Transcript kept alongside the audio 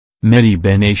Medhi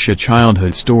Benatia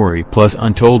Childhood Story plus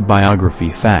Untold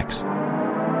Biography Facts.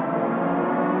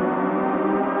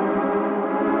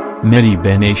 Medhi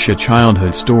Benatia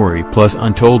Childhood Story plus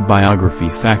Untold Biography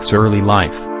Facts. Early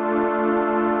life.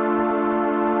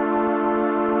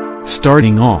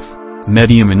 Starting off,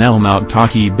 Medhi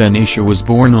Benatia was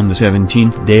born on the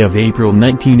 17th day of April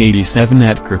 1987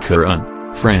 at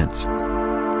Cricouron, France.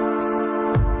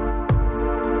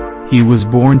 He was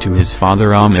born to his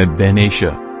father Ahmed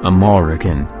Benatia, a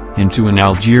Moroccan, and to an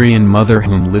Algerian mother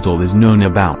whom little is known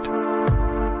about.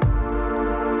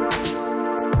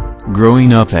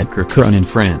 Growing up at Cricouron in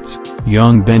France,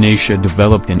 young Benatia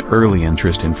developed an early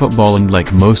interest in football and,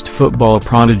 like most football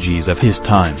prodigies of his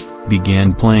time,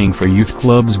 began playing for youth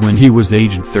clubs when he was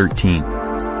aged 13.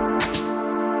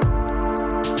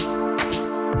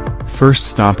 First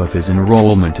stop of his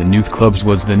enrollment in youth clubs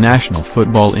was the National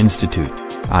Football Institute,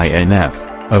 INF,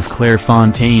 of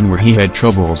Clairefontaine, where he had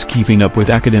troubles keeping up with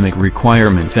academic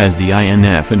requirements, as the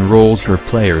INF enrolls her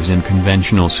players in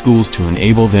conventional schools to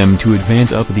enable them to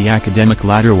advance up the academic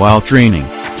ladder while training.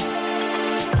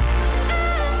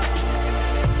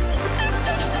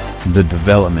 The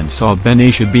development saw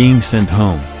Benatia being sent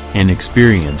home, an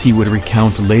experience he would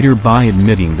recount later by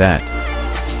admitting that,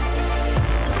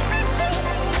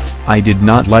 "I did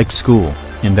not like school,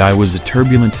 and I was a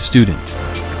turbulent student."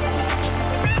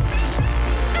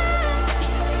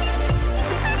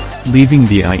 Leaving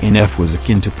the INF was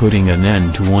akin to putting an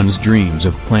end to one's dreams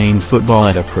of playing football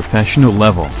at a professional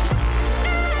level.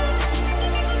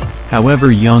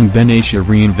 However, young Benatia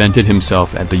reinvented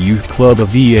himself at the youth club of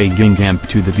Guingamp,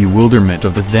 to the bewilderment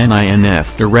of the then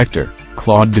INF director,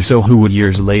 Claude Dussault, who would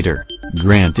years later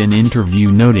grant an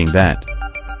interview noting that,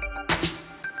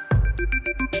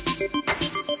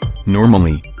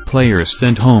 "Normally, players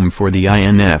sent home for the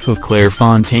INF of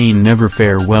Clairefontaine never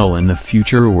fare well in the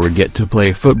future or get to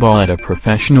play football at a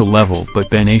professional level, but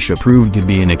Benatia proved to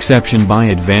be an exception by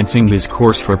advancing his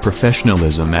course for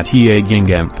professionalism at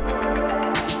Guingamp."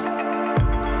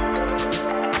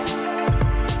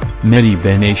 Medhi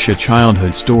Benatia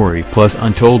Childhood Story plus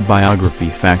Untold Biography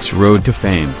Facts. Road to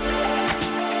Fame.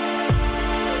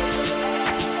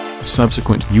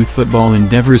 Subsequent youth football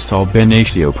endeavors saw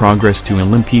Benatia progress to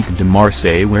Olympique de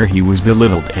Marseille, where he was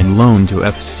belittled and loaned to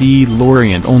FC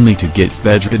Lorient only to get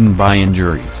bedridden by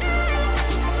injuries.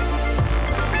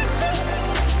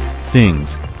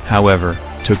 Things, however,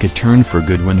 took a turn for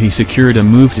good when he secured a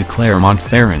move to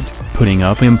Clermont-Ferrand, putting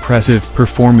up impressive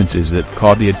performances that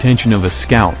caught the attention of a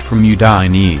scout from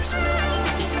Udinese.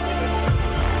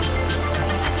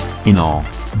 In all,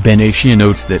 Benatia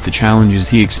notes that the challenges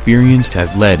he experienced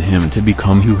have led him to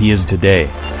become who he is today.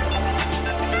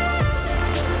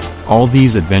 "All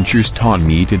these adventures taught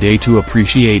me today to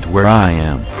appreciate where I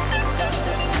am.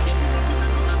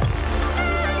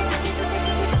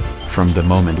 From the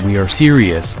moment we are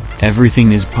serious,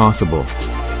 everything is possible."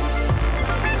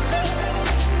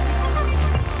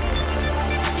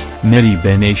 Medhi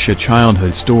Benatia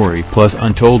Childhood Story plus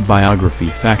Untold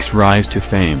Biography Facts. Rise to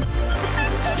Fame.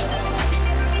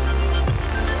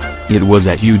 It was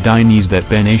at Udinese that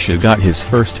Benatia got his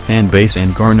first fan base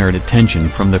and garnered attention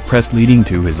from the press, leading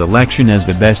to his election as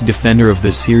the best defender of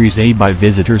the Series A by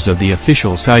visitors of the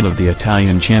official site of the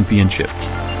Italian Championship.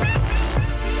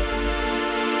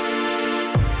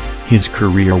 His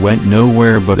career went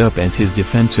nowhere but up, as his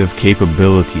defensive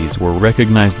capabilities were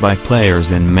recognized by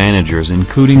players and managers,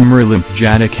 including Miralem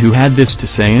Pjanic, who had this to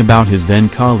say about his then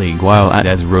colleague while at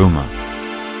AS Roma.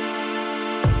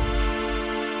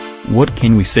 "What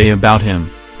can we say about him,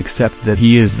 except that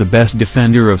he is the best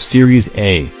defender of Series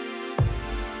A?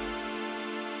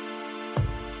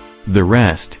 The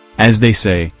rest, as they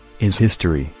say, is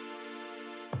history."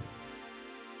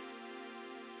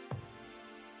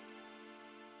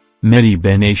 Medhi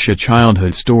Benatia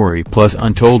Childhood Story plus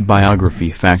Untold Biography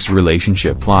Facts.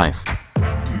 Relationship life.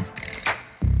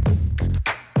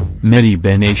 Medhi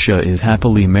Benatia is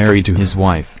happily married to his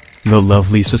wife, the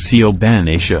lovely Cécile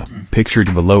Benatia,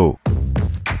 pictured below.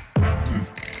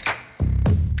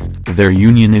 Their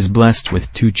union is blessed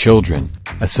with 2 children,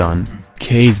 a son,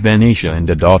 Kays Benatia, and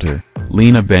a daughter,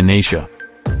 Lena Benatia.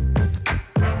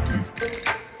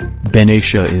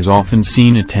 Benatia is often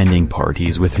seen attending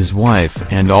parties with his wife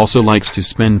and also likes to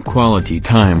spend quality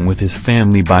time with his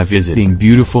family by visiting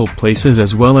beautiful places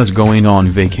as well as going on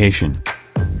vacation.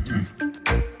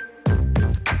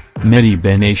 Medhi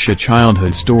Benatia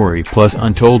Childhood Story plus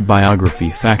Untold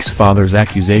Biography Facts. Father's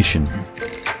accusation.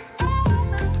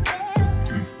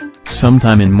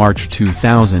 Sometime in March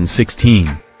 2016,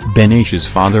 Benatia's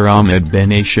father Ahmed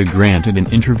Benatia granted an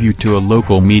interview to a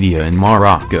local media in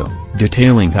Morocco,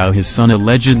 detailing how his son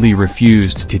allegedly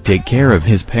refused to take care of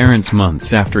his parents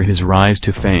months after his rise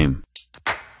to fame.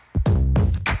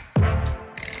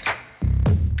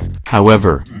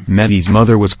 However, Medhi's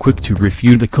mother was quick to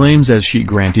refute the claims as she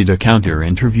granted a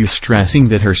counter-interview stressing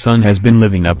that her son has been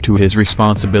living up to his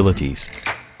responsibilities.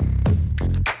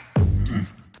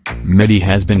 Medhi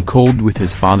has been cold with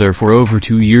his father for over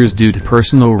 2 years due to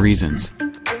personal reasons.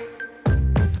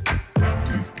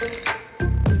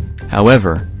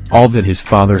 However, all that his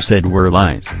father said were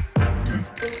lies.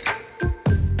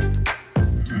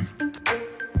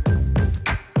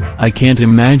 I can't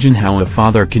imagine how a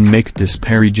father can make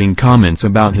disparaging comments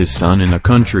about his son in a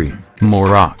country,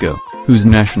 Morocco, whose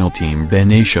national team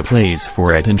Benatia plays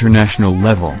for at international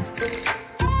level.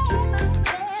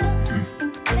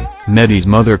 Medhi's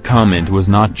mother comment was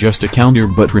not just a counter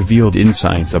but revealed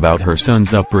insights about her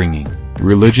son's upbringing,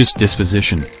 religious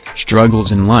disposition,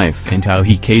 struggles in life and how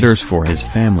he caters for his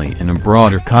family in a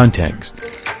broader context.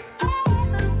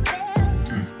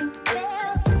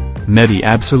 Medhi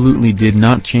absolutely did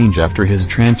not change after his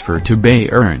transfer to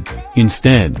Bahrain.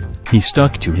 Instead, he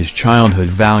stuck to his childhood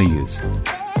values.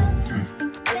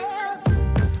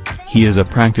 He is a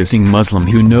practicing Muslim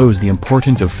who knows the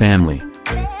importance of family.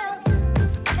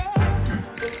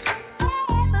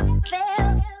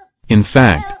 In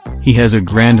fact, he has a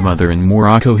grandmother in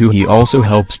Morocco who he also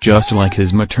helps just like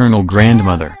his maternal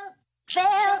grandmother.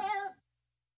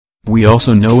 We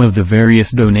also know of the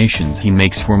various donations he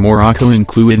makes for Morocco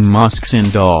including mosques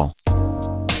and all.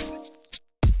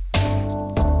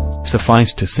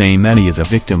 Suffice to say Medhi is a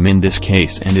victim in this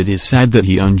case and it is sad that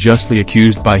he unjustly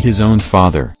accused by his own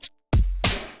father.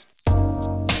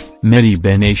 Medhi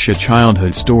Benatia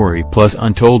Childhood Story plus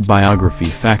Untold Biography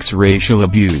Facts. Racial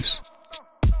abuse.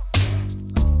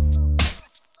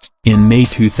 In May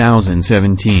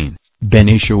 2017,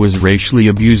 Benatia was racially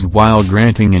abused while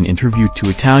granting an interview to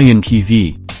Italian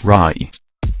TV, Rai.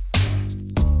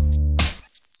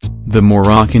 The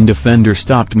Moroccan defender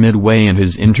stopped midway in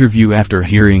his interview after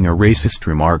hearing a racist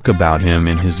remark about him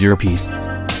in his earpiece.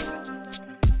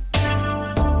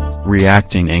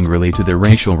 Reacting angrily to the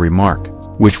racial remark,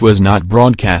 which was not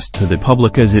broadcast to the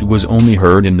public as it was only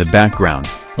heard in the background,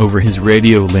 over his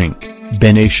radio link,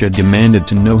 Benatia demanded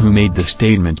to know who made the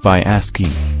statement by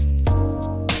asking,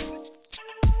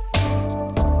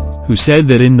 "Who said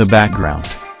that in the background?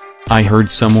 I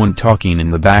heard someone talking in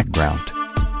the background.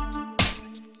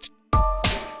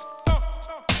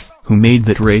 Who made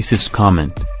that racist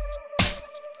comment?"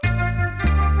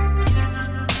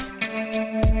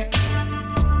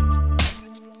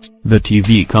 The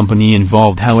TV company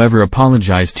involved however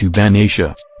apologized to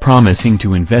Benatia, promising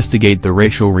to investigate the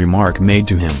racial remark made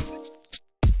to him.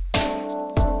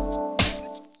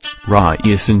 Rai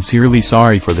is sincerely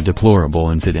sorry for the deplorable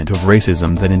incident of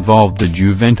racism that involved the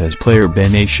Juventus player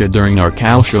Benatia during our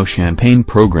Calcio Champagne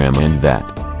program and that,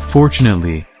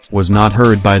 fortunately, was not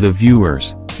heard by the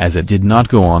viewers, as it did not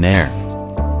go on air.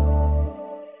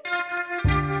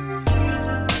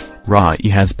 Rai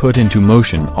has put into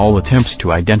motion all attempts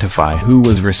to identify who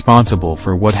was responsible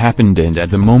for what happened and at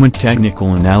the moment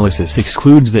technical analysis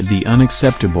excludes that the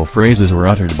unacceptable phrases were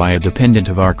uttered by a dependent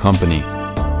of our company.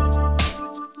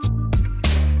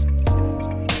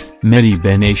 Medhi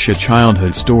Benatia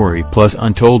Childhood Story plus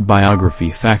Untold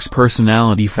Biography Facts.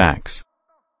 Personality facts.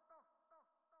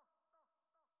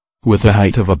 With a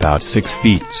height of about 6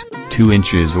 feet, 2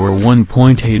 inches or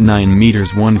 1.89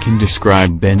 meters, one can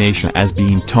describe Benatia as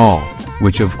being tall,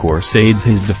 which of course aids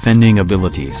his defending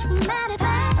abilities.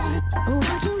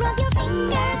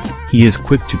 He is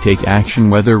quick to take action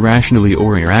whether rationally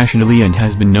or irrationally and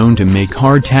has been known to make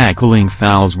hard tackling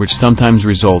fouls which sometimes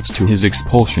results to his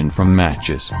expulsion from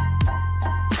matches.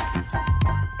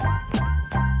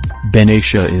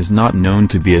 Benatia is not known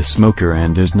to be a smoker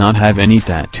and does not have any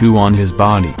tattoo on his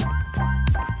body.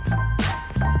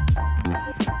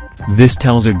 This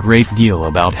tells a great deal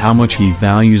about how much he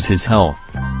values his health.